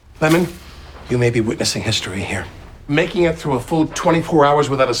Lemon, you may be witnessing history here. Making it through a full 24 hours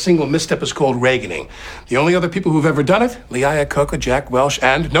without a single misstep is called Reaganing. The only other people who've ever done it, Lee Iacocca, Jack Welch,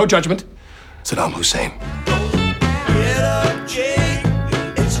 and, no judgment, Saddam Hussein. Get up, Jake.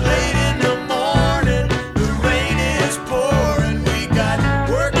 It's late in the morning. The rain is pouring. We got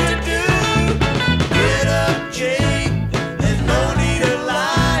work to do. Get up, Jake. There's no need of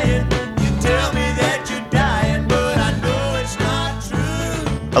lying. You tell me that you're dying, but I know it's not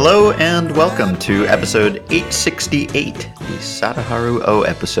true. Hello and welcome to episode 868, the Sadaharu O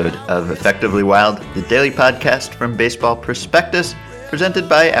episode of Effectively Wild, the daily podcast from Baseball Prospectus, presented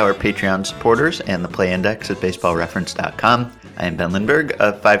by our Patreon supporters and the Play Index at baseballreference.com. I am Ben Lindbergh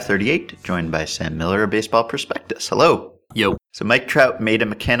of 538, joined by Sam Miller of Baseball Prospectus. Hello. Yo. So Mike Trout made a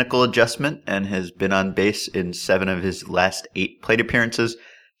mechanical adjustment and has been on base in 7 of his last 8 plate appearances.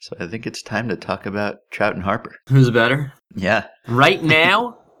 So I think it's time to talk about Trout and Harper. Who's better? Yeah. Right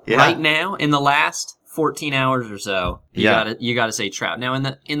now? Yeah. Right now, in the last 14 hours or so, you Yeah. gotta say Trout. Now,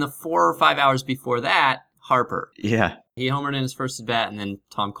 in the 4 or 5 hours before that, Harper. Yeah. He homered in his first at bat, and then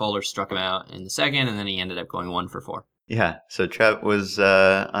Tom Kohler struck him out in the second, and then he ended up going 1 for 4. Yeah, so Trout was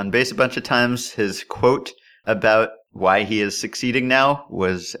on base a bunch of times. His quote about why he is succeeding now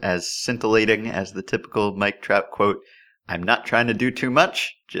was as scintillating as the typical Mike Trout quote. I'm not trying to do too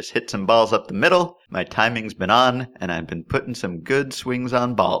much, just hit some balls up the middle. My timing's been on, and I've been putting some good swings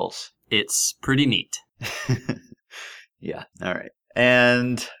on balls. It's pretty neat. Yeah, all right.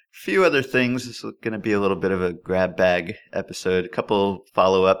 And a few other things. This is going to be a little bit of a grab bag episode. A couple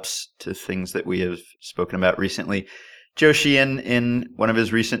follow-ups to things that we have spoken about recently. Joe Sheehan, in one of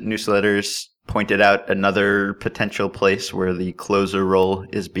his recent newsletters, pointed out another potential place where the closer role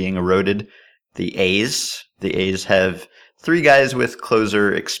is being eroded. The A's. The A's have 3 guys with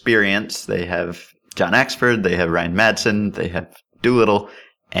closer experience. They have John Axford, they have Ryan Madson, they have Doolittle,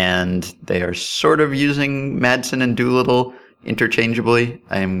 and they are sort of using Madson and Doolittle interchangeably.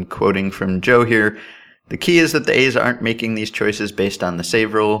 I am quoting from Joe here. The key is that the A's aren't making these choices based on the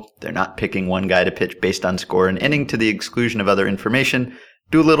save rule. They're not picking one guy to pitch based on score and inning to the exclusion of other information.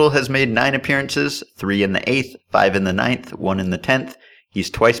 Doolittle has made 9 appearances, 3 in the 8th, 5 in the 9th, 1 in the 10th. He's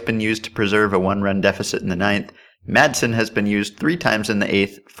twice been used to preserve a 1-run deficit in the 9th. Madson has been used 3 times in the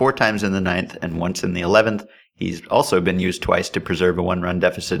 8th, 4 times in the 9th, and once in the 11th. He's also been used twice to preserve a 1-run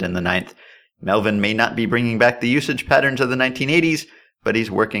deficit in the 9th. Melvin may not be bringing back the usage patterns of the 1980s, but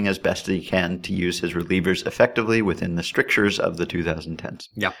he's working as best he can to use his relievers effectively within the strictures of the 2010s.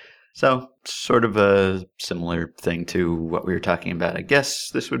 Yeah. So, sort of a similar thing to what we were talking about. I guess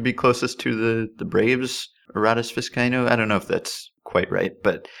this would be closest to the Braves, Aradis Vizcaino. I don't know if that's quite right,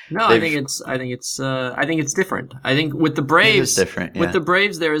 but No, I think it's different. I think with the Braves, it is different. Yeah. with the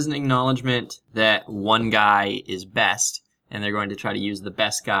Braves, there is an acknowledgement that one guy is best, and they're going to try to use the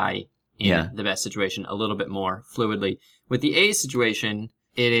best guy in the best situation a little bit more fluidly. With the A's situation,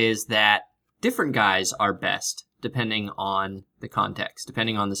 it is that different guys are best depending on the context,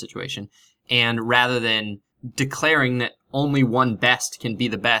 depending on the situation. And rather than declaring that only one best can be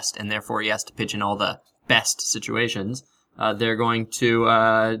the best and therefore he has to pitch in all the best situations, they're going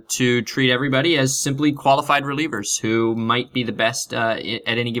to treat everybody as simply qualified relievers who might be the best at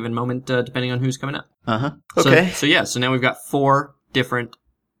any given moment, depending on who's coming up. Uh-huh. Okay. So now we've got 4 different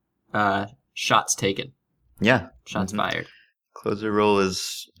shots taken. Yeah. Shots fired. Closer role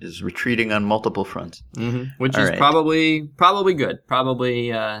is retreating on multiple fronts. Mm-hmm. Which All is right. probably good.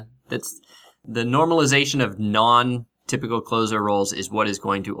 Probably that's the normalization of non-typical closer roles is what is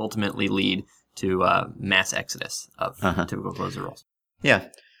going to ultimately lead to mass exodus of typical closer roles. Yeah.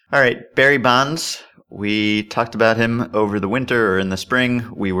 All right. Barry Bonds. We talked about him over the winter or in the spring.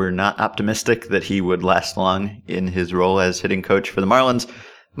 We were not optimistic that he would last long in his role as hitting coach for the Marlins.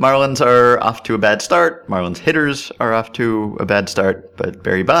 Marlins are off to a bad start. Marlins hitters are off to a bad start, but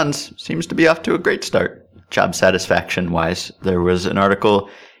Barry Bonds seems to be off to a great start, job satisfaction-wise. There was an article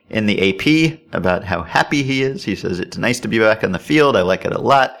in the AP about how happy he is. He says, it's nice to be back on the field. I like it a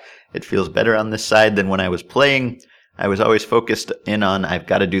lot. It feels better on this side than when I was playing. I was always focused in on, I've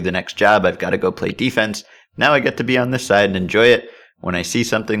got to do the next job. I've got to go play defense. Now I get to be on this side and enjoy it. When I see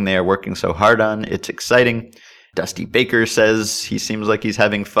something they are working so hard on, it's exciting. Dusty Baker says he seems like he's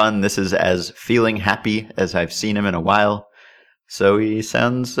having fun. This is as feeling happy as I've seen him in a while. So he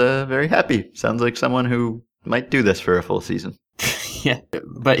sounds very happy. Sounds like someone who might do this for a full season. Yeah,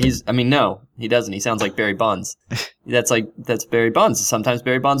 but no, he doesn't. He sounds like Barry Bonds. That's Barry Bonds. Sometimes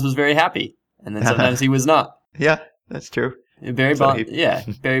Barry Bonds was very happy, and then sometimes he was not. Yeah, that's true. Barry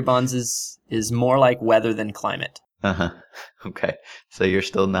Bonds is more like weather than climate. Uh-huh. Okay. So you're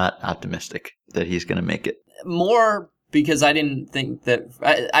still not optimistic that he's going to make it? More because I didn't think that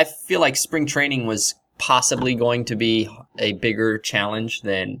I feel like spring training was possibly going to be a bigger challenge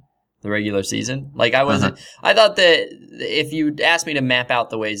than the regular season. Like I wasn't, I thought that if you asked me to map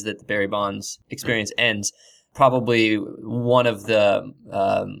out the ways that the Barry Bonds experience ends, probably one of the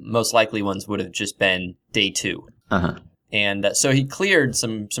most likely ones would have just been day 2. And so he cleared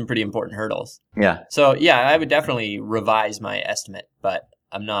some pretty important hurdles. Yeah. So yeah, I would definitely revise my estimate, but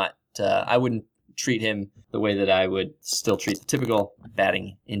I'm not, I wouldn't treat him the way that I would still treat the typical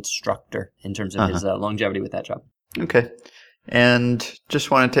batting instructor in terms of his longevity with that job. Okay. And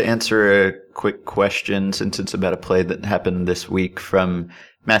just wanted to answer a quick question, since it's about a play that happened this week, from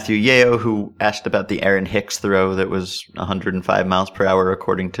Matthew Yeo, who asked about the Aaron Hicks throw that was 105 miles per hour,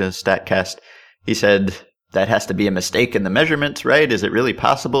 according to StatCast. He said, that has to be a mistake in the measurements, right? Is it really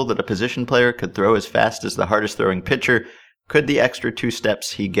possible that a position player could throw as fast as the hardest throwing pitcher? Could the extra 2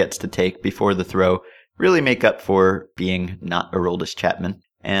 steps he gets to take before the throw really make up for being not Aroldis Chapman?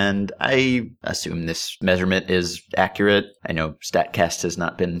 And I assume this measurement is accurate. I know StatCast has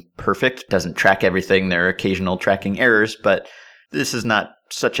not been perfect, doesn't track everything. There are occasional tracking errors, but this is not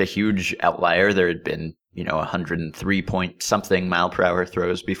such a huge outlier. There had been, 103 point something mile per hour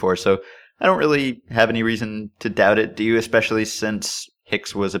throws before. So I don't really have any reason to doubt it. Do you, especially since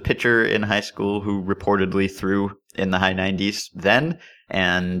Hicks was a pitcher in high school who reportedly threw in the high 90s then,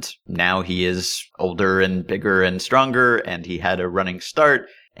 and now he is older and bigger and stronger, and he had a running start,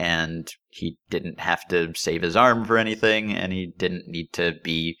 and he didn't have to save his arm for anything, and he didn't need to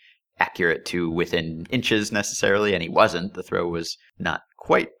be accurate to within inches necessarily, and he wasn't. The throw was not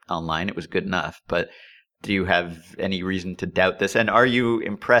quite online. It was good enough. But do you have any reason to doubt this? And are you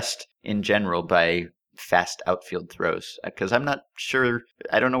impressed in general by fast outfield throws? Because I'm not sure.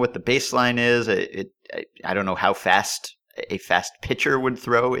 I don't know what the baseline is. I don't know how fast a fast pitcher would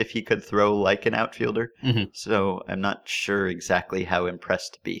throw if he could throw like an outfielder. So I'm not sure exactly how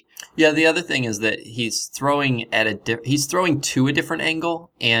impressed to be. Yeah, the other thing is that he's throwing he's throwing to a different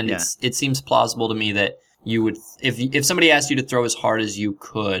angle, and it seems plausible to me that you would, if somebody asked you to throw as hard as you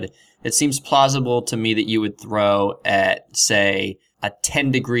could, it seems plausible to me that you would throw at, say, a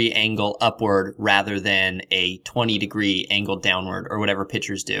 10-degree angle upward rather than a 20-degree angle downward, or whatever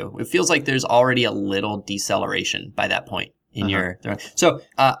pitchers do. It feels like there's already a little deceleration by that point in your throwing. So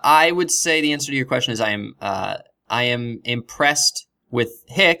I would say the answer to your question is I am impressed with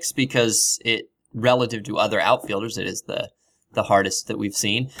Hicks because relative to other outfielders, it is the hardest that we've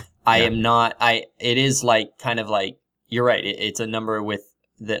seen. I am not. It is kind of like you're right. It's a number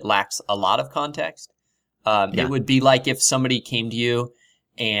that lacks a lot of context. It would be like if somebody came to you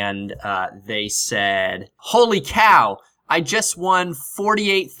and they said, "Holy cow! I just won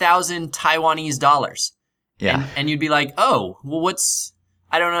 48,000 Taiwanese dollars." Yeah, and you'd be like, "Oh, well,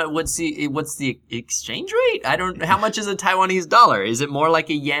 I don't know. What's the exchange rate? How much is a Taiwanese dollar? Is it more like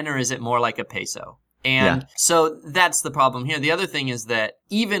a yen or is it more like a peso?" And so that's the problem here. The other thing is that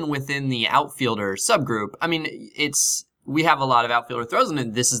even within the outfielder subgroup, I mean, we have a lot of outfielder throws,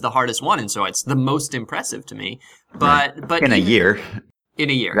 and this is the hardest one, and so it's the most impressive to me. But in a year,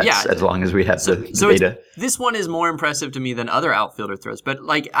 yeah, as long as we have the data. This one is more impressive to me than other outfielder throws. But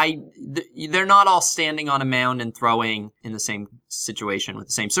they're not all standing on a mound and throwing in the same situation with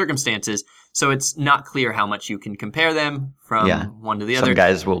the same circumstances. So it's not clear how much you can compare them from one to the other. Some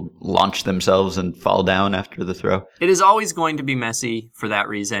guys will launch themselves and fall down after the throw. It is always going to be messy for that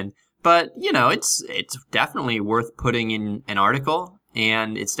reason. But, it's definitely worth putting in an article,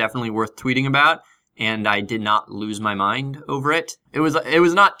 and it's definitely worth tweeting about, and I did not lose my mind over it. It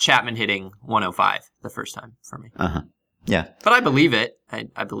was not Chapman hitting 105 the first time for me. Yeah. But I believe it.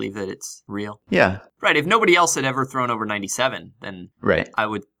 I believe that it's real. Yeah. Right. If nobody else had ever thrown over 97, then right. I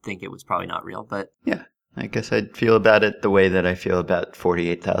would think it was probably not real. But yeah, I guess I'd feel about it the way that I feel about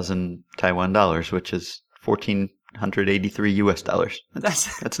 48,000 Taiwan dollars, which is $1,483 US.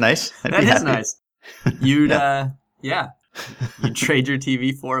 That's nice. That is nice. You'd you'd trade your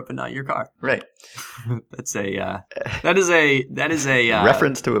TV for it, but not your car. Right. That is a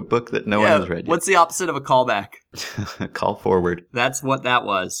reference to a book that no one has read yet. What's the opposite of a callback? Call forward. That's what that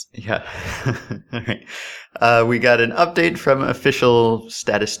was. Yeah. All right. We got an update from official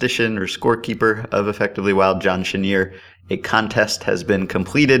statistician or scorekeeper of Effectively Wild, John Chenier. A contest has been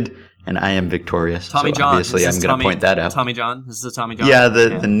completed, and I am victorious. Tommy John. Obviously, I'm going to point that out. Tommy John. This is a Tommy John. Yeah,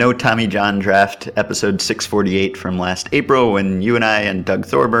 the No Tommy John draft, episode 648 from last April, when you and I and Doug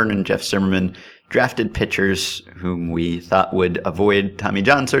Thorburn and Jeff Zimmerman drafted pitchers whom we thought would avoid Tommy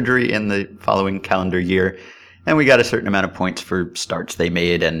John surgery in the following calendar year. And we got a certain amount of points for starts they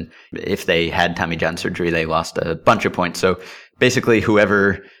made. And if they had Tommy John surgery, they lost a bunch of points. So basically,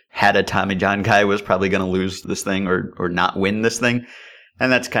 whoever had a Tommy John guy was probably going to lose this thing or not win this thing.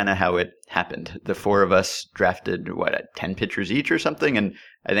 And that's kind of how it happened. The four of us drafted, 10 pitchers each or something? And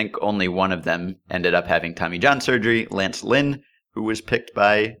I think only one of them ended up having Tommy John surgery, Lance Lynn, who was picked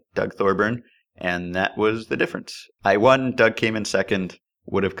by Doug Thorburn. And that was the difference. I won. Doug came in second.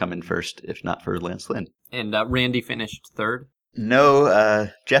 Would have come in first if not for Lance Lynn. And Randy finished third? No,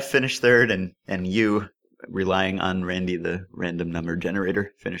 Jeff finished third, and you, relying on Randy, the random number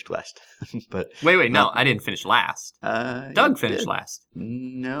generator, finished last. But Wait, no, I didn't finish last. Doug finished last.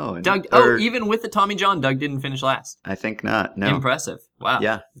 No. Doug, even with the Tommy John, Doug didn't finish last. I think not, no. Impressive. Wow.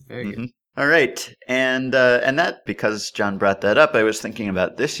 Yeah. Very good. All right. And that, because John brought that up, I was thinking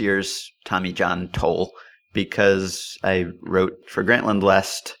about this year's Tommy John toll, because I wrote for Grantland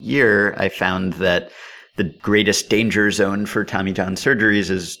last year, I found that the greatest danger zone for Tommy John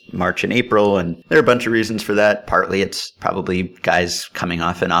surgeries is March and April, and there are a bunch of reasons for that. Partly it's probably guys coming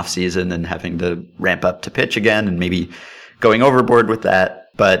off an off season and having to ramp up to pitch again and maybe going overboard with that,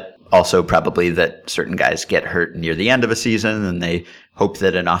 but also probably that certain guys get hurt near the end of a season and they hope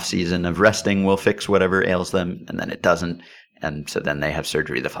that an off season of resting will fix whatever ails them, and then it doesn't, and so then they have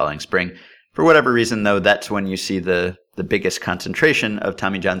surgery the following spring. For whatever reason, though, that's when you see the biggest concentration of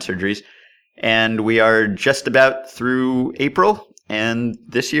Tommy John surgeries. And we are just about through April, and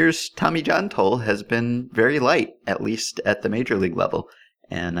this year's Tommy John toll has been very light, at least at the major league level.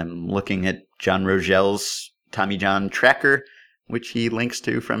 And I'm looking at John Rogel's Tommy John tracker, which he links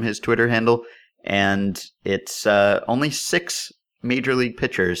to from his Twitter handle, and it's only 6 major league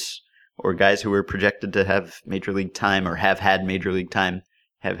pitchers, or guys who were projected to have major league time or have had major league time,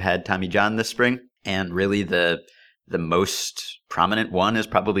 have had Tommy John this spring. And really the most prominent one is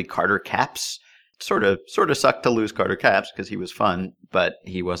probably Carter Capps. Sort of sucked to lose Carter Capps because he was fun, but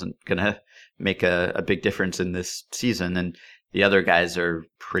he wasn't going to make a big difference in this season. And the other guys are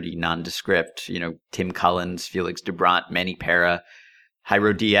pretty nondescript. You know, Tim Collins, Felix Dubront, Manny Pera,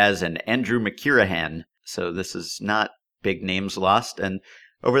 Jairo Diaz, and Andrew McCurahan. So this is not big names lost. And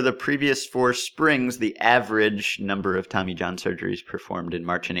over the previous 4 springs, the average number of Tommy John surgeries performed in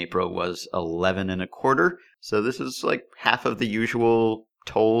March and April was 11 and a quarter. So this is like half of the usual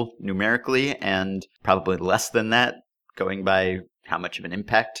toll numerically, and probably less than that going by how much of an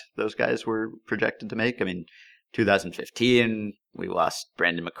impact those guys were projected to make. I mean, 2015, we lost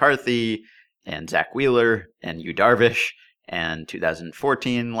Brandon McCarthy and Zach Wheeler and Yu Darvish. And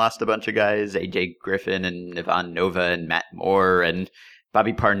 2014 lost a bunch of guys, AJ Griffin and Ivan Nova and Matt Moore and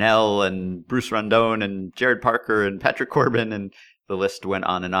Bobby Parnell and Bruce Rondon and Jared Parker and Patrick Corbin, and the list went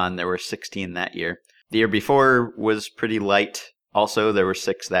on and on. There were 16 that year. The year before was pretty light. Also, there were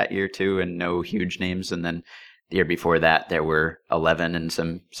 6 that year too, and no huge names. And then the year before that, there were 11 and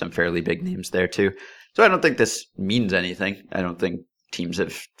some fairly big names there too. So I don't think this means anything. I don't think teams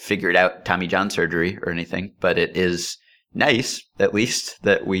have figured out Tommy John surgery or anything, but it is nice, at least,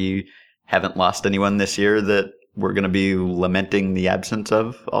 that we haven't lost anyone this year that we're going to be lamenting the absence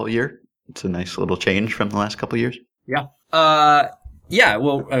of all year. It's a nice little change from the last couple of years. Yeah.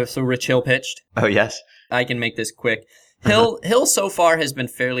 So Rich Hill pitched. Oh, yes. I can make this quick. Hill so far has been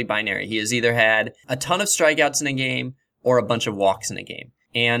fairly binary. He has either had a ton of strikeouts in a game or a bunch of walks in a game.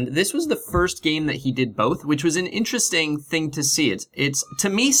 And this was the first game that he did both, which was an interesting thing to see. It's to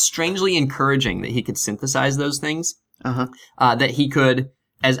me, strangely encouraging that he could synthesize those things. That he could,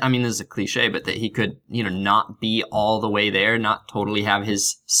 this is a cliche, but that he could, not be all the way there, not totally have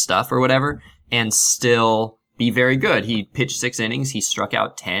his stuff or whatever, and still be very good. He pitched 6 innings. He struck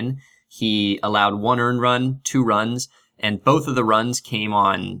out 10. He allowed 1 earned run, 2 runs, and both of the runs came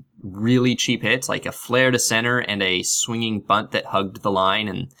on really cheap hits, like a flare to center and a swinging bunt that hugged the line,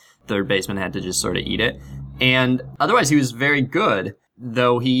 and third baseman had to just sort of eat it. And otherwise, he was very good.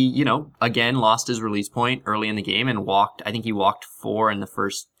 Though he, again, lost his release point early in the game and walked. I think he walked 4 in the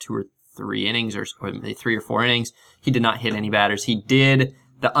first 2 or 3 innings, or 3 or 4 innings. He did not hit any batters. The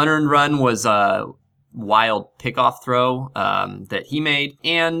unearned run was a wild pickoff throw that he made.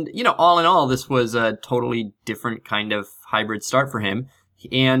 And, all in all, this was a totally different kind of hybrid start for him.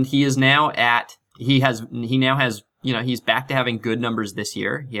 And he is now he's back to having good numbers this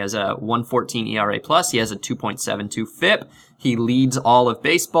year. He has a 1.14 ERA plus. He has a 2.72 FIP. He leads all of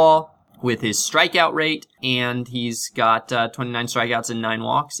baseball with his strikeout rate, and he's got 29 strikeouts and 9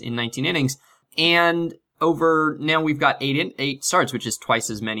 walks in 19 innings. And now we've got 8 starts, which is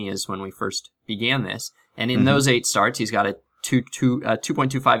twice as many as when we first began this. And in those 8 starts, he's got a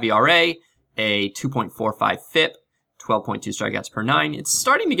 2.25 ERA, a 2.45 FIP, 12.2 strikeouts per 9. It's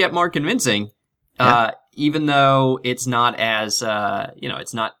starting to get more convincing. Yeah. Even though it's not as,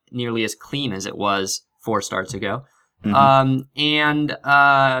 it's not nearly as clean as it was 4 starts ago. And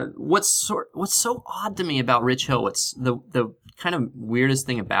what's so odd to me about Rich Hill, what's the kind of weirdest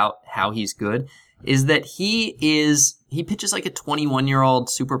thing about how he's good is that he pitches like a 21-year-old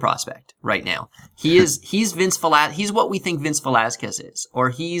super prospect right now. He's Vince Velasquez. He's what we think Vince Velasquez is, or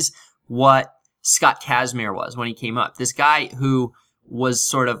he's what Scott Kazmir was when he came up. This guy who was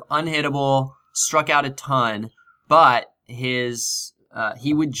sort of unhittable, struck out a ton, but he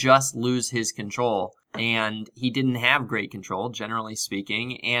would just lose his control, and he didn't have great control, generally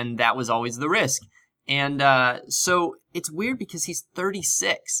speaking, and that was always the risk. And so it's weird because he's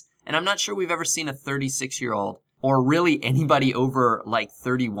 36, and I'm not sure we've ever seen a 36-year-old or really anybody over like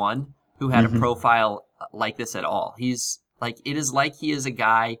 31 who had a profile like this at all. He's like, it is like he is a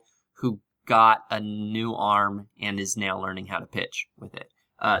guy who got a new arm and is now learning how to pitch with it.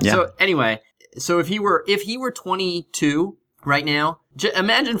 So anyway, so if he were 22 right now,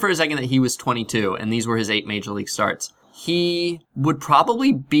 imagine for a second that he was 22 and these were his 8 major league starts. He would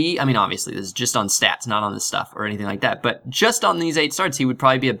probably be, I mean, obviously this is just on stats, not on this stuff or anything like that, but just on these 8 starts, he would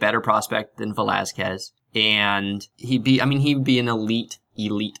probably be a better prospect than Velasquez. And he'd be an elite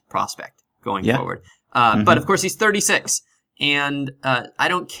prospect going forward. But of course he's 36. And I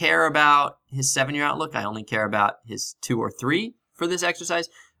don't care about his 7-year outlook. I only care about his 2 or 3 for this exercise.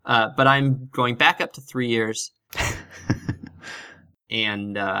 But I'm going back up to 3 years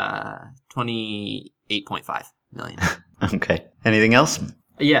and 28.5 million. Okay. Anything else?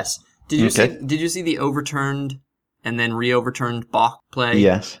 Yes. Did you see the overturned and then re-overturned balk play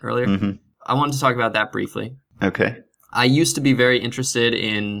earlier? Mm-hmm. I wanted to talk about that briefly. Okay. I used to be very interested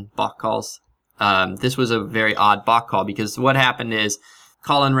in balk calls. This was a very odd balk call because what happened is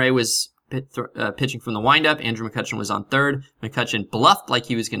Colin Ray was pitching from the windup. Andrew McCutchen was on third. McCutchen bluffed like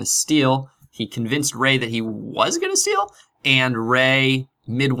he was going to steal. He convinced Ray that he was going to steal, and Ray,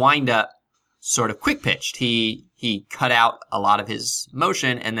 mid-windup, sort of quick pitched. He cut out a lot of his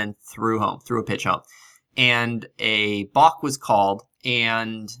motion and then threw a pitch home. And a balk was called,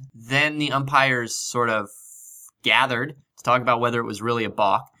 and then the umpires sort of gathered to talk about whether it was really a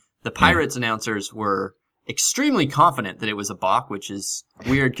balk. The Pirates announcers were extremely confident that it was a balk, which is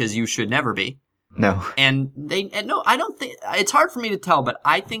weird because you should never be. No. And I don't think, it's hard for me to tell, but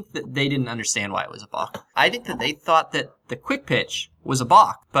I think that they didn't understand why it was a balk. I think that they thought that the quick pitch was a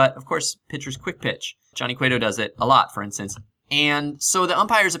balk, but of course, pitchers quick pitch. Johnny Cueto does it a lot, for instance. And so the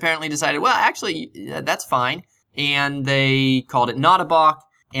umpires apparently decided, well, actually, that's fine. And they called it not a balk.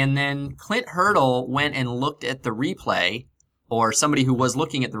 And then Clint Hurdle went and looked at the replay, or somebody who was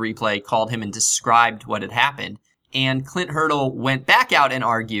looking at the replay called him and described what had happened. And Clint Hurdle went back out and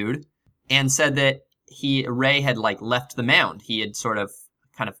argued and said that Ray had left the mound. He had sort of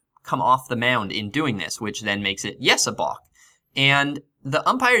kind of come off the mound in doing this, which then makes it, yes, a balk. And the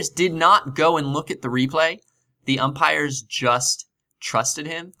umpires did not go and look at the replay. The umpires just trusted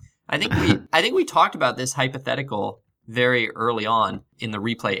him. I think we talked about this hypothetical very early on in the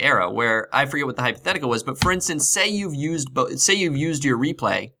replay era, where I forget what the hypothetical was, but for instance, say you've used your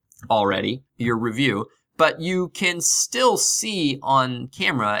replay already, your review, but you can still see on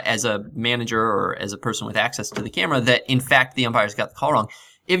camera as a manager or as a person with access to the camera that in fact the umpires got the call wrong.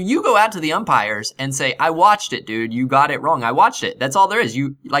 If you go out to the umpires and say, I watched it, dude, you got it wrong. I watched it. That's all there is.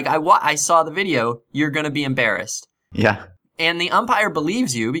 I saw the video. You're going to be embarrassed. Yeah. And the umpire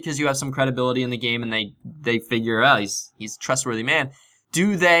believes you because you have some credibility in the game and they figure out he's a trustworthy man.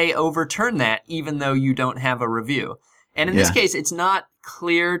 Do they overturn that even though you don't have a review? And in this case, it's not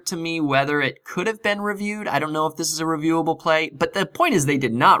clear to me whether it could have been reviewed. I don't know if this is a reviewable play, but the point is they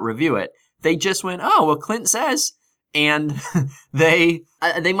did not review it. They just went, oh, well, Clint says, and they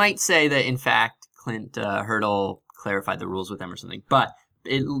might say that in fact Clint Hurdle clarified the rules with them or something, but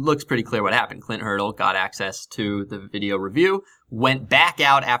it looks pretty clear what happened. Clint Hurdle got access to the video review, went back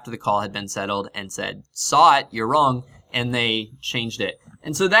out after the call had been settled and said, saw it, you're wrong, and they changed it.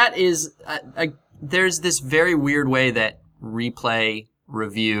 And so that is, there's this very weird way that replay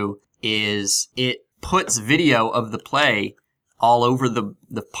review is, it puts video of the play all over the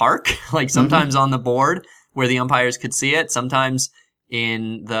park, like sometimes on the board where the umpires could see it, sometimes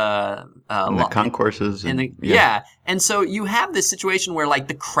in the concourses. And so you have this situation where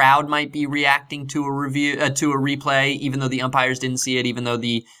the crowd might be reacting to a review, to a replay, even though the umpires didn't see it, even though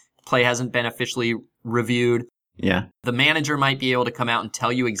the play hasn't been officially reviewed. Yeah. The manager might be able to come out and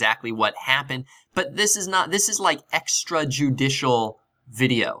tell you exactly what happened, but this is like extrajudicial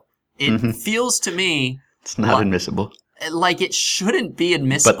video. It feels to me it's not admissible. Like it shouldn't be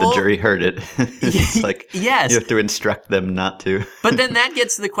admissible. But the jury heard it. It's like yes. You have to instruct them not to. But then that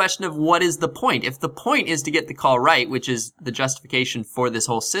gets to the question of what is the point? If the point is to get the call right, which is the justification for this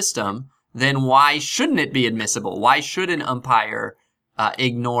whole system, then why shouldn't it be admissible? Why should an umpire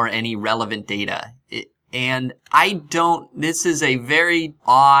ignore any relevant data? This is a very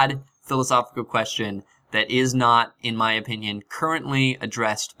odd philosophical question that is not, in my opinion, currently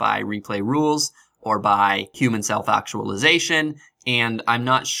addressed by replay rules or by human self-actualization, and I'm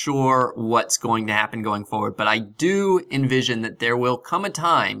not sure what's going to happen going forward, but I do envision that there will come a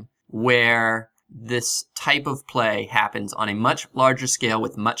time where this type of play happens on a much larger scale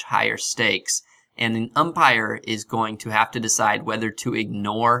with much higher stakes, and an umpire is going to have to decide whether to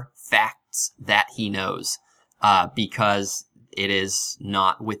ignore facts that he knows, because it is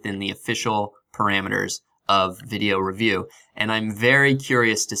not within the official parameters of video review. And I'm very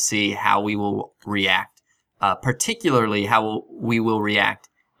curious to see how we will react, particularly how we will react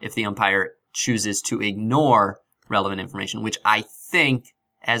if the umpire chooses to ignore relevant information, which I think,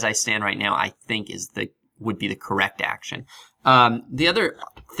 as I stand right now, I think would be the correct action. The other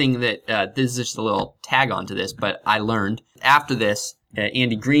thing that, this is just a little tag on to this, but I learned after this,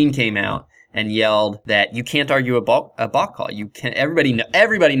 Andy Green came out and yelled that you can't argue a balk call.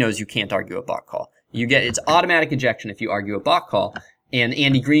 Everybody knows you can't argue a balk call. It's automatic ejection if you argue a balk call. And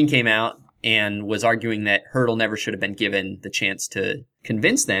Andy Green came out and was arguing that Hurdle never should have been given the chance to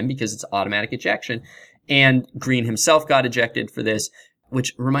convince them because it's automatic ejection. And Green himself got ejected for this,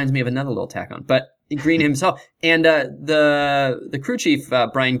 which reminds me of another little tack on. But Green himself and the crew chief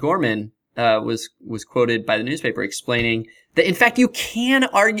Brian Gorman was quoted by the newspaper explaining that in fact you can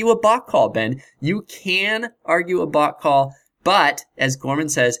argue a balk call, Ben. You can argue a balk call, but as Gorman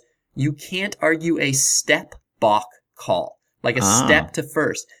says, you can't argue a step balk call, like a step to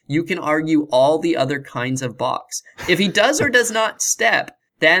first. You can argue all the other kinds of balks. If he does or does not step,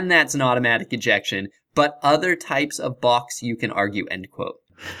 then that's an automatic ejection. But other types of balks you can argue, end quote.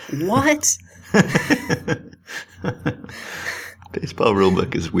 What? Baseball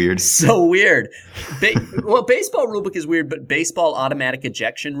rulebook is weird. So weird. Baseball rulebook is weird, but baseball automatic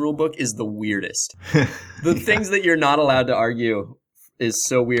ejection rulebook is the weirdest. The things that you're not allowed to argue is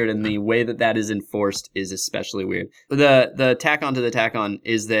so weird, and the way that is enforced is especially weird. The tack on to the tack on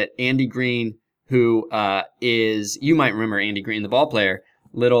is that Andy Green, who is, you might remember Andy Green, the ball player,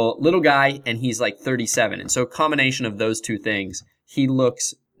 little guy, and he's like 37. And so a combination of those two things, he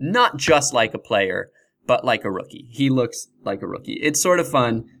looks not just like a player, but like a rookie. He looks like a rookie. It's sort of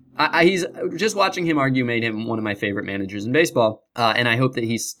fun. He's just watching him argue made him one of my favorite managers in baseball. And I hope that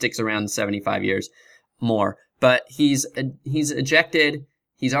he sticks around 75 years more. But he's ejected.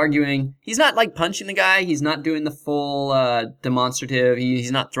 He's arguing. He's not like punching the guy. He's not doing the full demonstrative.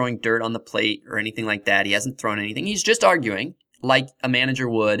 He's not throwing dirt on the plate or anything like that. He hasn't thrown anything. He's just arguing like a manager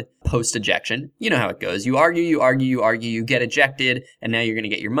would post-ejection. You know how it goes. You argue, you get ejected, and now you're going to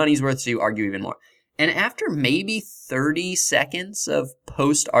get your money's worth, so you argue even more. And after maybe 30 seconds of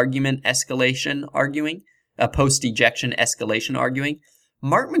post-argument escalation arguing, post-ejection escalation arguing,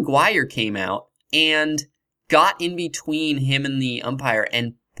 Mark McGwire came out and got in between him and the umpire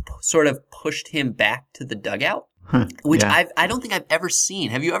and sort of pushed him back to the dugout, which yeah. I don't think I've ever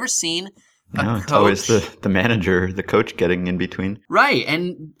seen. Have you ever seen No, it's always the manager, the coach getting in between. Right,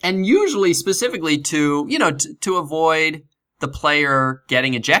 and usually specifically to avoid the player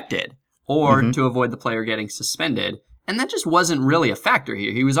getting ejected or to avoid the player getting suspended. And that just wasn't really a factor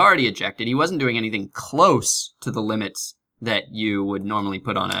here. He was already ejected. He wasn't doing anything close to the limits that you would normally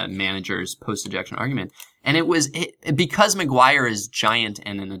put on a manager's post-ejection argument. And because McGwire is giant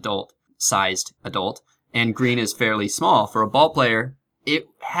and an adult-sized adult, and Green is fairly small for a ball player, it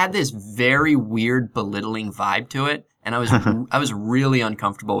had this very weird belittling vibe to it, and I was really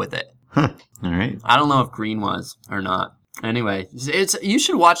uncomfortable with it. All right. I don't know if Green was or not. Anyway, you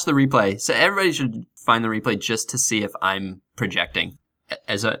should watch the replay. So everybody should find the replay just to see if I'm projecting.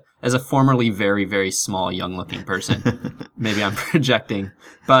 As a formerly very, very small, young-looking person, maybe I'm projecting.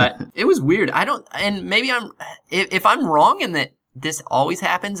 But it was weird. If I'm wrong in that this always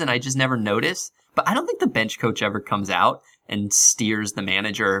happens and I just never notice, but I don't think the bench coach ever comes out and steers the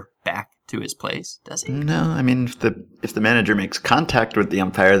manager back to his place, does he? No, I mean, if the manager makes contact with the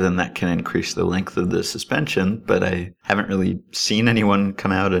umpire, then that can increase the length of the suspension, but I haven't really seen anyone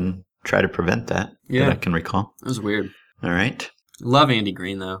come out and try to prevent that that I can recall. It was weird. All right. Love Andy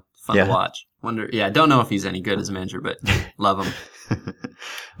Green, though. Fun to watch. Don't know if he's any good as a manager, but love him.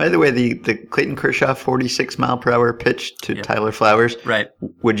 By the way, the Clayton Kershaw 46-mile-per-hour pitch to Tyler Flowers. Right.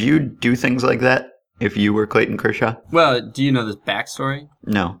 Would you do things like that if you were Clayton Kershaw? Well, do you know the backstory?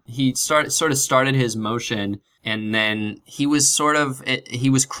 No. He started his motion, and then he was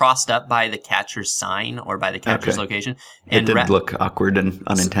crossed up by the catcher's sign or by the catcher's location. And it did look awkward and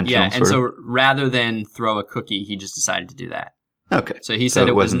unintentional. Yeah, and so rather than throw a cookie, he just decided to do that. Okay. So he said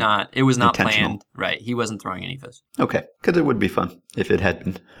it was not intentional. planned. Right. He wasn't throwing any of those. Okay. Because it would be fun if it had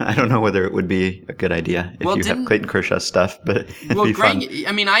been. I don't know whether it would be a good idea if you have Clayton Kershaw stuff, but it'd be fun.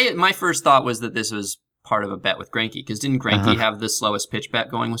 I mean, my first thought was that this was part of a bet with Greinke, because didn't Greinke have the slowest pitch bet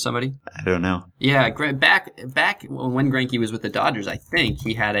going with somebody? I don't know. Yeah, back when Greinke was with the Dodgers, I think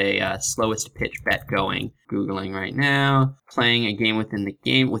he had a slowest pitch bet going. Googling right now. Playing a game within the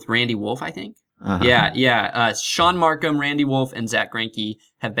game with Randy Wolf, I think. Yeah. Sean Markham, Randy Wolf, and Zach Greinke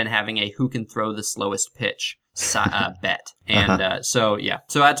have been having a who can throw the slowest pitch bet. And so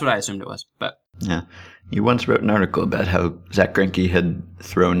that's what I assumed it was. But yeah. You once wrote an article about how Zach Greinke had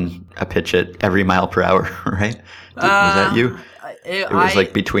thrown a pitch at every mile per hour, right? Was that you? It was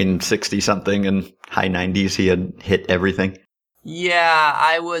like between 60-something and high 90s. He had hit everything.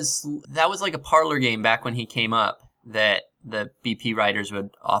 Yeah, that was like a parlor game back when he came up that the BP writers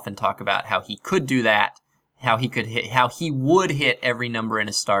would often talk about how he could do that, how he would hit every number in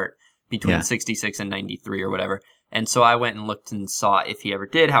a start between 66 and 93 or whatever. And so I went and looked and saw if he ever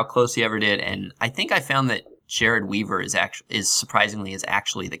did, how close he ever did, and I think I found that Jared Weaver is surprisingly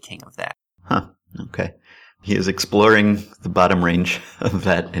actually the king of that. Huh. Okay. He is exploring the bottom range of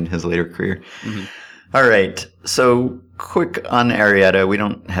that in his later career. Mm-hmm. All right. So quick on Arrieta. We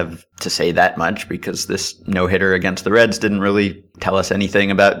don't have to say that much because this no-hitter against the Reds didn't really tell us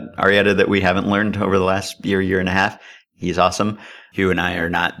anything about Arrieta that we haven't learned over the last year and a half. He's awesome. Hugh and I are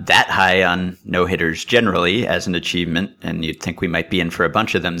not that high on no-hitters generally as an achievement, and you'd think we might be in for a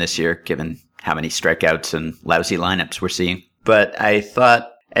bunch of them this year, given how many strikeouts and lousy lineups we're seeing. But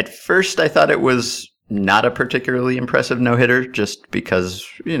at first I thought it was not a particularly impressive no-hitter, just because,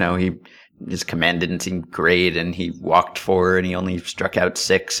 his command didn't seem great, and he walked 4 and he only struck out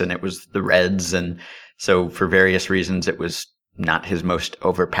 6, and it was the Reds, and so for various reasons it was not his most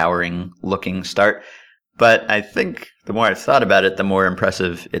overpowering looking start. But I think the more I've thought about it, the more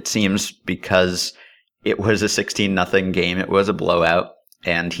impressive it seems, because it was a 16-0 game. It was a blowout,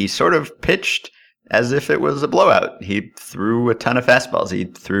 and he sort of pitched as if it was a blowout. He threw a ton of fastballs. He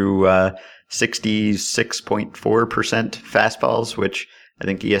threw 66.4% fastballs, which I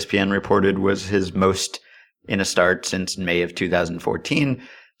think ESPN reported was his most in a start since May of 2014.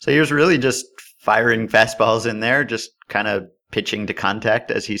 So he was really just firing fastballs in there, just kind of pitching to contact,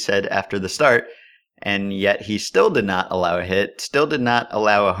 as he said after the start. And yet he still did not allow a hit, still did not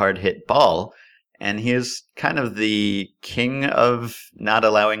allow a hard hit ball. And he is kind of the king of not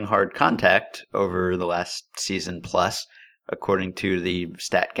allowing hard contact over the last season plus. According to the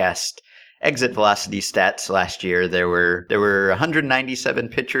StatCast exit velocity stats last year, there were 197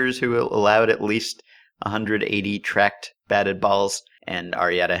 pitchers who allowed at least 180 tracked batted balls. And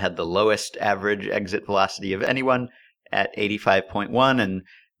Arrieta had the lowest average exit velocity of anyone at 85.1, and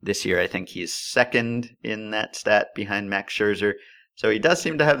this year, I think he's second in that stat behind Max Scherzer. So he does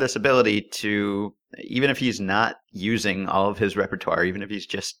seem to have this ability to, even if he's not using all of his repertoire, even if he's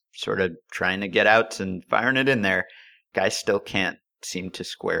just sort of trying to get outs and firing it in there, guys still can't seem to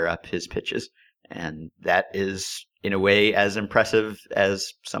square up his pitches. And that is, in a way, as impressive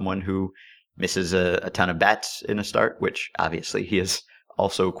as someone who misses a ton of bats in a start, which obviously he is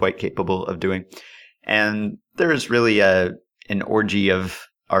also quite capable of doing. And there is really an orgy of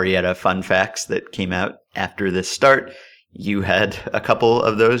Arrieta fun facts that came out after this start. You had a couple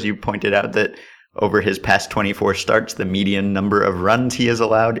of those. You pointed out that over his past 24 starts, the median number of runs he has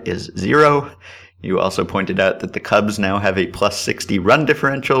allowed is 0. You also pointed out that the Cubs now have a plus 60 run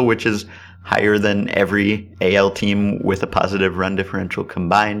differential, which is higher than every AL team with a positive run differential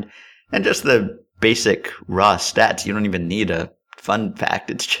combined. And just the basic raw stats. You don't even need a fun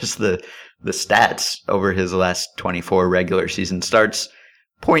fact. It's just the stats over his last 24 regular season starts.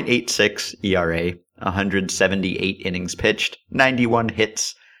 0.86 ERA, 178 innings pitched, 91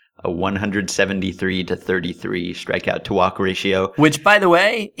 hits, a 173 to 33 strikeout to walk ratio. Which, by the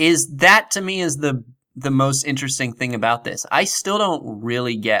way, that to me is the most interesting thing about this. I still don't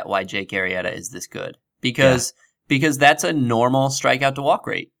really get why Jake Arrieta is this good, because that's a normal strikeout to walk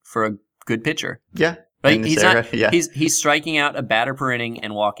rate for a good pitcher. Yeah. Right? He's striking out a batter per inning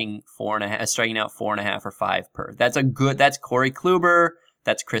and walking 4.5, striking out 4.5 or 5 per. That's Corey Kluber.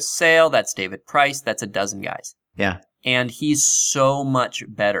 That's Chris Sale. That's David Price. That's a dozen guys. Yeah. And he's so much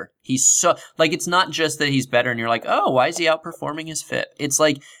better. It's not just that he's better and you're like, oh, why is he outperforming his FIP? It's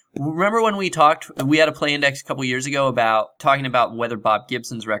like, remember when we had a play index a couple years ago talking about whether Bob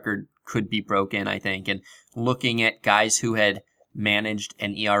Gibson's record could be broken, I think, and looking at guys who had managed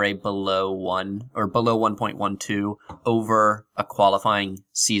an ERA below 1 or below 1.12 over a qualifying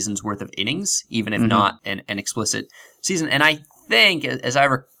season's worth of innings, even if not an explicit season. And I think, as I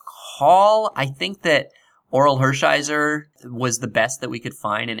recall, I think that Oral Hershiser was the best that we could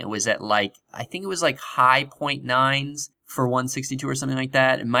find, and it was at I think it was high 0.9s for 162 or something like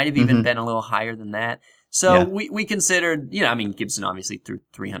that. It might have even been a little higher than that. So we considered, Gibson obviously threw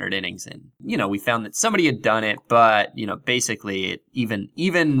 300 innings, and, we found that somebody had done it, but, basically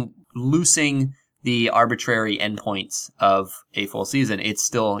even loosing the arbitrary endpoints of a full season, it's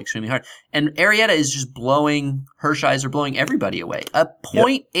still extremely hard. And Arrieta is just blowing everybody away. A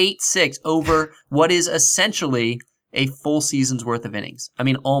 0.86 over what is essentially a full season's worth of innings. I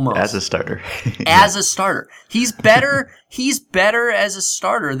mean, almost. As a starter. As a starter. He's better as a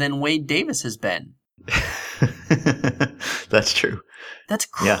starter than Wade Davis has been. That's true. That's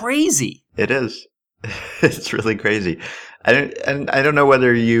crazy. Yeah, it is. It's really crazy. I don't know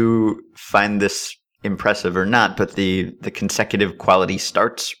whether you find this impressive or not, but the consecutive quality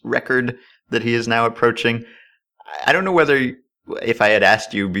starts record that he is now approaching, I don't know whether, if I had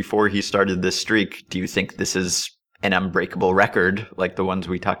asked you before he started this streak, do you think this is an unbreakable record like the ones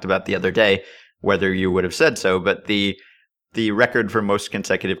we talked about the other day, whether you would have said so. But the record for most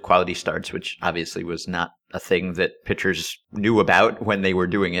consecutive quality starts, which obviously was not a thing that pitchers knew about when they were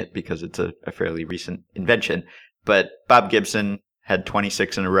doing it because it's a fairly recent invention. But Bob Gibson had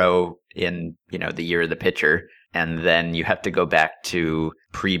 26 in a row in, the year of the pitcher. And then you have to go back to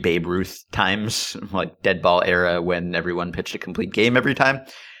pre-Babe Ruth times, like dead ball era when everyone pitched a complete game every time.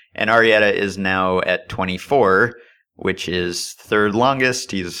 And Arrieta is now at 24, which is third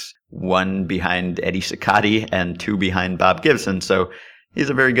longest. He's 1 behind Eddie Cicotti and 2 behind Bob Gibson. So he's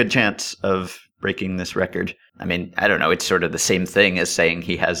a very good chance of breaking this record. I mean, I don't know. It's sort of the same thing as saying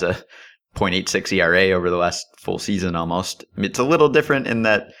he has a 0.86 ERA over the last full season almost. It's a little different in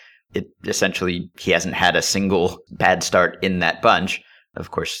that it essentially, he hasn't had a single bad start in that bunch.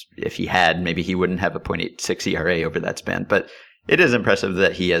 Of course, if he had, maybe he wouldn't have a 0.86 ERA over that span. But it is impressive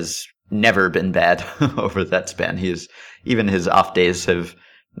that he has never been bad over that span. Even his off days have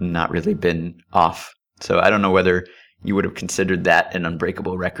not really been off. So I don't know whether you would have considered that an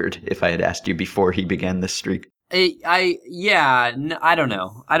unbreakable record if I had asked you before he began this streak. I don't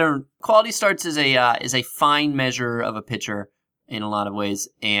know. Quality starts is a fine measure of a pitcher in a lot of ways,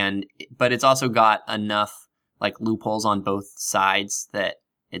 but it's also got enough like loopholes on both sides that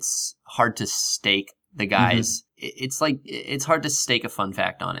it's hard to stake the guys. Mm-hmm. It's hard to stake a fun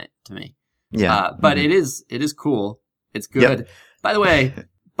fact on it to me. Yeah, but it is cool. It's good. Yep. By the way,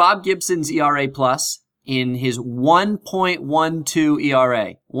 Bob Gibson's ERA plus in his 1.12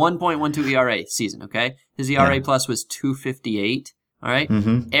 ERA, 1.12 ERA season. Okay, his ERA plus was 2.58. All right,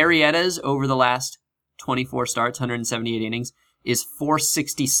 Arrieta's over the last 24 starts, 178 innings, is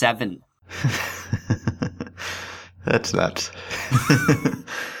 4.67. That's nuts.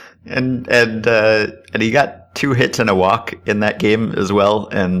 and he got 2 hits and a walk in that game as well.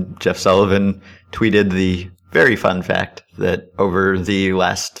 And Jeff Sullivan tweeted the very fun fact that over the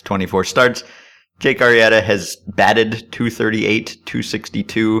last 24 starts, Jake Arrieta has batted 238,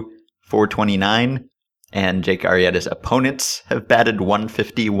 262, 429, and Jake Arrieta's opponents have batted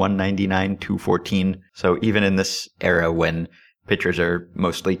 150, 199, 214. So even in this era when pitchers are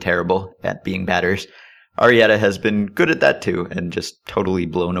mostly terrible at being batters, Arrieta has been good at that too, and just totally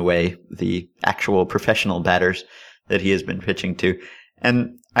blown away the actual professional batters that he has been pitching to.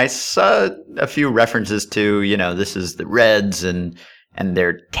 And I saw a few references to, this is the Reds and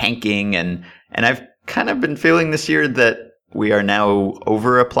they're tanking, and I've kind of been feeling this year that we are now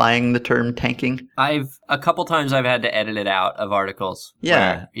over applying the term tanking. A couple times I've had to edit it out of articles.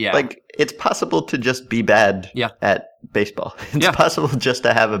 Yeah. Like, it's possible to just be bad at baseball. It's possible just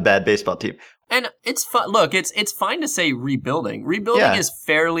to have a bad baseball team. And it's fun. Look, it's fine to say rebuilding. Rebuilding is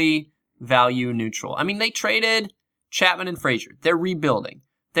fairly value neutral. I mean, they traded Chapman and Frazier. They're rebuilding.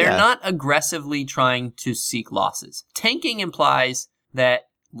 They're not aggressively trying to seek losses. Tanking implies that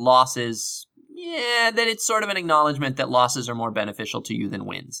losses, that it's sort of an acknowledgement that losses are more beneficial to you than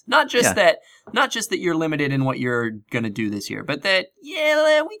wins. Not just that you're limited in what you're going to do this year, but that,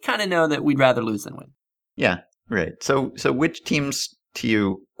 we kind of know that we'd rather lose than win. Yeah, right. So which teams to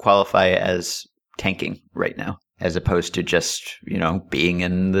you qualify as tanking right now, as opposed to just, being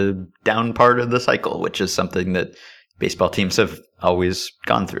in the down part of the cycle, which is something that baseball teams have always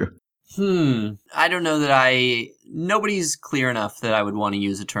gone through? I don't know that nobody's clear enough that I would want to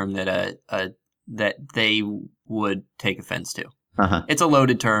use a term that that they would take offense to. It's a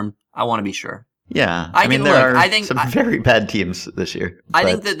loaded term. I want to be sure. Yeah. I mean, there are some very bad teams this year. I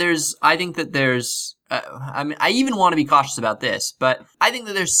think that there's I even want to be cautious about this, but I think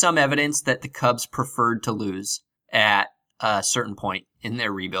that there's some evidence that the Cubs preferred to lose at a certain point in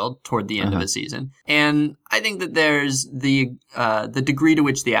their rebuild toward the end of the season. And I think that there's the degree to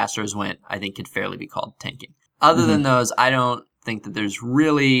which the Astros went, I think could fairly be called tanking. Other than those, I don't think that there's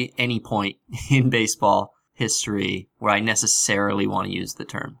really any point in baseball history where I necessarily want to use the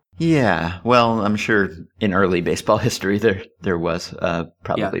term. Yeah, well, I'm sure in early baseball history there was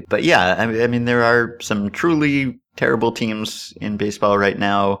probably. Yeah. But yeah, I mean, there are some truly terrible teams in baseball right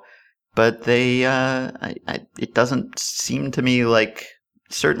now, but they it doesn't seem to me like,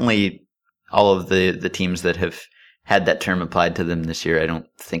 certainly all of the teams that have had that term applied to them this year, I don't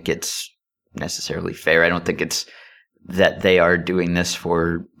think it's necessarily fair. I don't think it's that they are doing this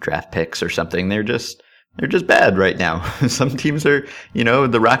for draft picks or something. They're just bad right now. Some teams are,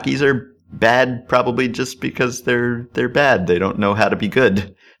 the Rockies are bad probably just because they're bad. They don't know how to be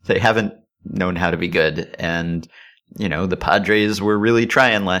good. They haven't known how to be good. And, the Padres were really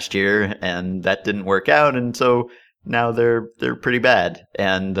trying last year and that didn't work out. And so now they're pretty bad.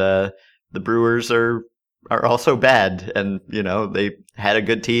 And, the Brewers are also bad. And, they had a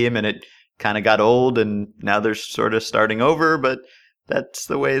good team and it kind of got old and now they're sort of starting over, but that's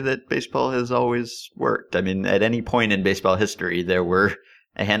the way that baseball has always worked. I mean, at any point in baseball history, there were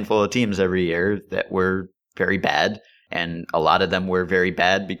a handful of teams every year that were very bad, and a lot of them were very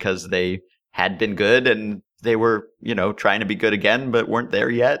bad because they had been good and they were, trying to be good again, but weren't there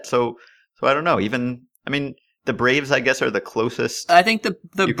yet. So I don't know. The Braves, I guess, are the closest. I think the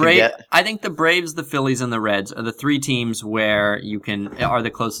Braves, the Phillies, and the Reds are the three teams where are the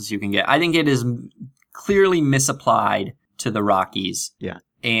closest you can get. I think it is clearly misapplied to the Rockies. Yeah.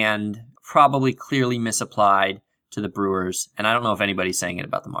 And probably clearly misapplied to the Brewers. And I don't know if anybody's saying it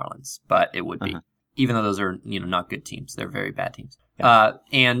about the Marlins, but it would be. Even though those are, not good teams. They're very bad teams. Yeah.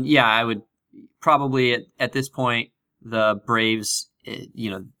 I would probably at this point, the Braves,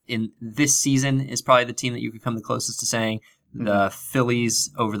 in this season is probably the team that you could come the closest to saying. The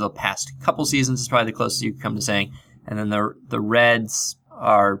Phillies over the past couple seasons is probably the closest you could come to saying. And then the Reds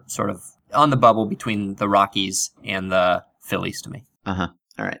are sort of on the bubble between the Rockies and the Phillies to me. All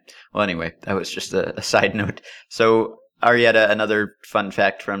right. Well, anyway, that was just a side note. So Arrieta, another fun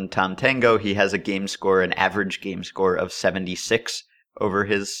fact from Tom Tango, he has an average game score of 76 over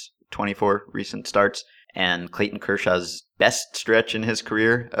his 24 recent starts. And Clayton Kershaw's best stretch in his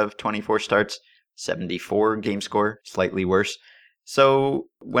career of 24 starts, 74 game score, slightly worse. So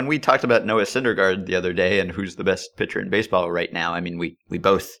when we talked about Noah Syndergaard the other day and who's the best pitcher in baseball right now, I mean, we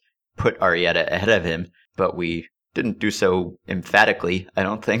both put Arrieta ahead of him, but we didn't do so emphatically, I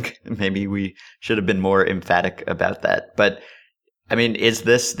don't think. Maybe we should have been more emphatic about that. But, I mean, is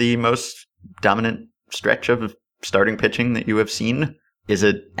this the most dominant stretch of starting pitching that you have seen? Is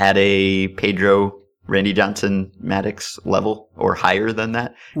it at a Pedro, Randy Johnson, Maddox level or higher than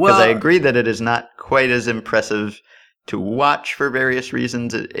that? Because I agree that it is not quite as impressive to watch for various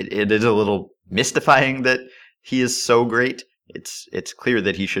reasons. It is a little mystifying that he is so great. It's clear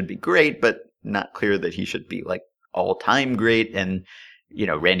that he should be great, but not clear that he should be like all-time great. And,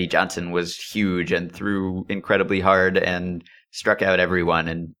 Randy Johnson was huge and threw incredibly hard and struck out everyone.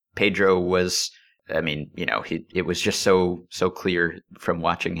 And Pedro was, it was just so clear from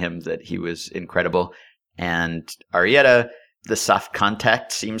watching him that he was incredible. And Arrieta, the soft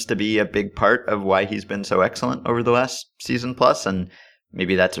contact seems to be a big part of why he's been so excellent over the last season plus. And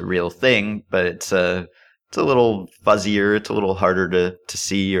maybe that's a real thing, but it's a little fuzzier. It's a little harder to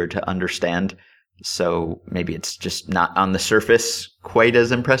see or to understand. So maybe it's just not on the surface quite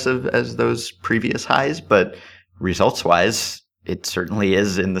as impressive as those previous highs, but results-wise, it certainly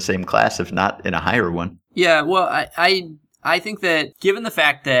is in the same class, if not in a higher one. Yeah, well, I think that given the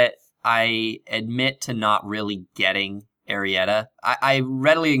fact that I admit to not really getting Arrieta, I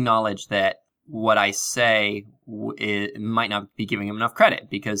readily acknowledge that what I say might not be giving him enough credit,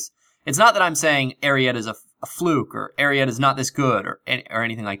 because it's not that I'm saying Arrieta is a fluke or Arrieta is not this good or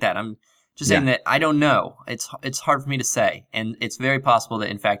anything like that. I'm just saying that I don't know. It's hard for me to say, and it's very possible that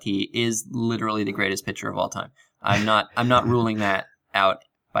in fact he is literally the greatest pitcher of all time. I'm not ruling that out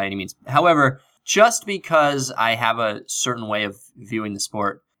by any means. However, just because I have a certain way of viewing the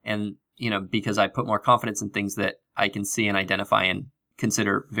sport, and because I put more confidence in things that I can see and identify and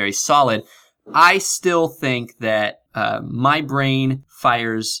consider very solid, I still think that my brain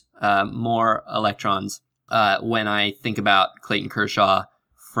fires more electrons when I think about Clayton Kershaw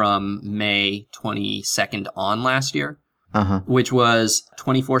from May 22nd on last year, which was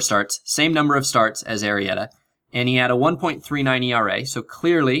 24 starts, same number of starts as Arrieta, and he had a 1.39 ERA, so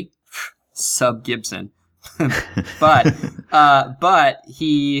clearly sub Gibson. but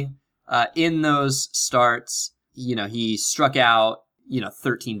he in those starts, he struck out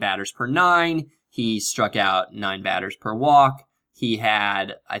 13 batters per 9. He struck out 9 batters per walk. He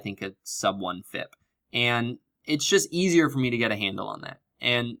had, I think, a sub-1 FIP. And it's just easier for me to get a handle on that.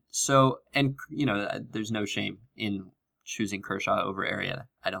 And so, you know, there's no shame in choosing Kershaw over Arrieta,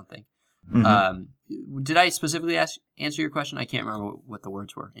 I don't think. Mm-hmm. Did I specifically answer your question? I can't remember what the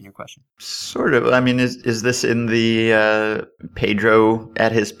words were in your question. Sort of. I mean, is this in the Pedro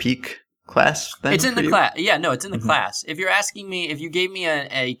at his peak class then? It's in the class. Yeah, no, it's in the class. If you're asking me, if you gave me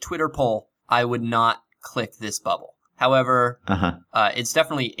a Twitter poll, I would not click this bubble. However, it's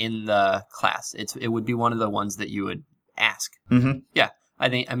definitely in the class. It would be one of the ones that you would ask. Mm-hmm. Yeah,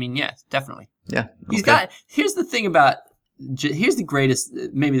 yeah, definitely. Yeah. Okay. Here's the thing about, here's the greatest,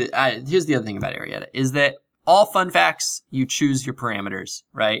 here's the other thing about Arrieta, is that all fun facts, you choose your parameters,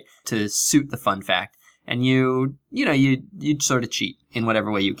 right, to suit the fun fact. And you sort of cheat in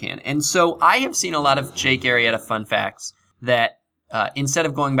whatever way you can. And so I have seen a lot of Jake Arrieta fun facts that instead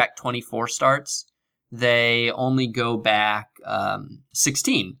of going back 24 starts, they only go back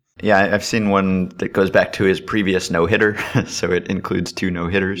 16. Yeah, I've seen one that goes back to his previous no-hitter, so it includes 2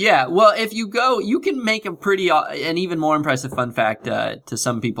 no-hitters. Yeah, well, if you go, you can make an even more impressive fun fact to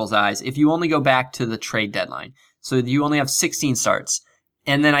some people's eyes if you only go back to the trade deadline. So you only have 16 starts,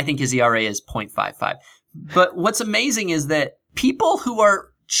 and then I think his ERA is 0.55. But what's amazing is that people who are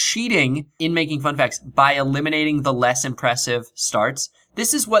cheating in making fun facts by eliminating the less impressive starts,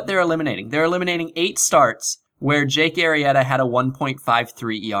 this is what they're eliminating. They're eliminating 8 starts where Jake Arrieta had a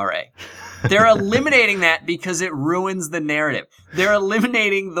 1.53 ERA. They're eliminating that because it ruins the narrative. They're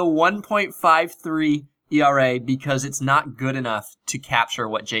eliminating the 1.53 ERA because it's not good enough to capture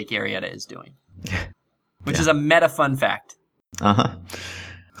what Jake Arrieta is doing, which is a meta fun fact. Uh-huh.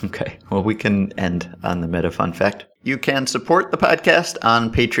 Okay, well, we can end on the meta fun fact. You can support the podcast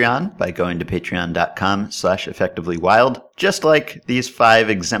on Patreon by going to patreon.com/effectivelywild, just like these 5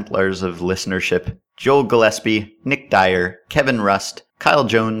 exemplars of listenership: Joel Gillespie, Nick Dyer, Kevin Rust, Kyle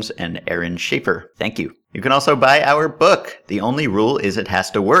Jones, and Aaron Schaefer. Thank you. You can also buy our book. The only rule is it has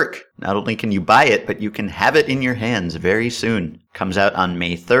to work. Not only can you buy it, but you can have it in your hands very soon. Comes out on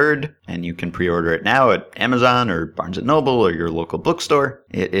May 3rd, and you can pre-order it now at Amazon or Barnes & Noble or your local bookstore.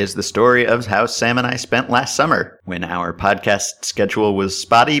 It is the story of how Sam and I spent last summer when our podcast schedule was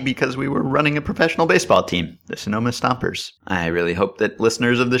spotty because we were running a professional baseball team, the Sonoma Stompers. I really hope that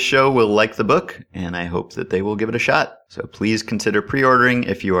listeners of this show will like the book, and I hope that they will give it a shot. So please consider pre-ordering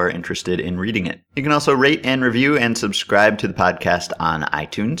if you are interested in reading it. You can also rate and review and subscribe to the podcast on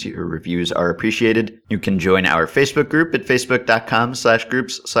iTunes. Your reviews are appreciated. You can join our Facebook group at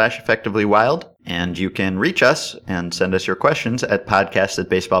facebook.com/groups/effectivelywild. And you can reach us and send us your questions at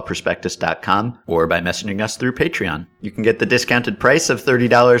podcast@baseballprospectus.com or by messaging us through Patreon. You can get the discounted price of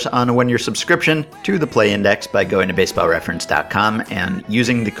 $30 on a one-year subscription to the Play Index by going to baseballreference.com and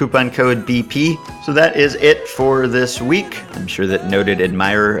using the coupon code BP. So that is it for this week. I'm sure that noted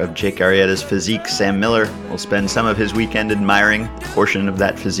admirer of Jake Arrieta's physique, Sam Miller, will spend some of his weekend admiring the portion of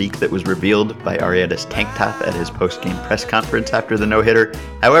that physique that was revealed by Arrieta's tank top at his post-game press conference after the no-hitter.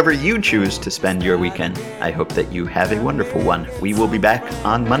 However you choose to spend your weekend, I hope that you have a wonderful one. We will be back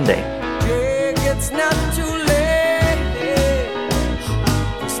on Monday. Jake, it's not too late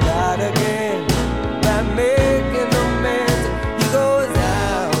to start again by making amends. He goes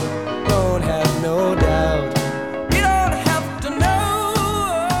out, don't have no doubt. You don't have to know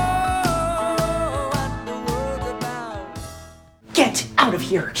what the world's about. Get out of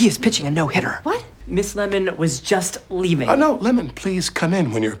here. He is pitching a no-hitter. What? Miss Lemon was just leaving. No, Lemon, please come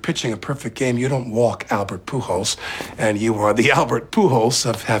in. When you're pitching a perfect game, you don't walk Albert Pujols, and you are the Albert Pujols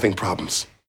of having problems.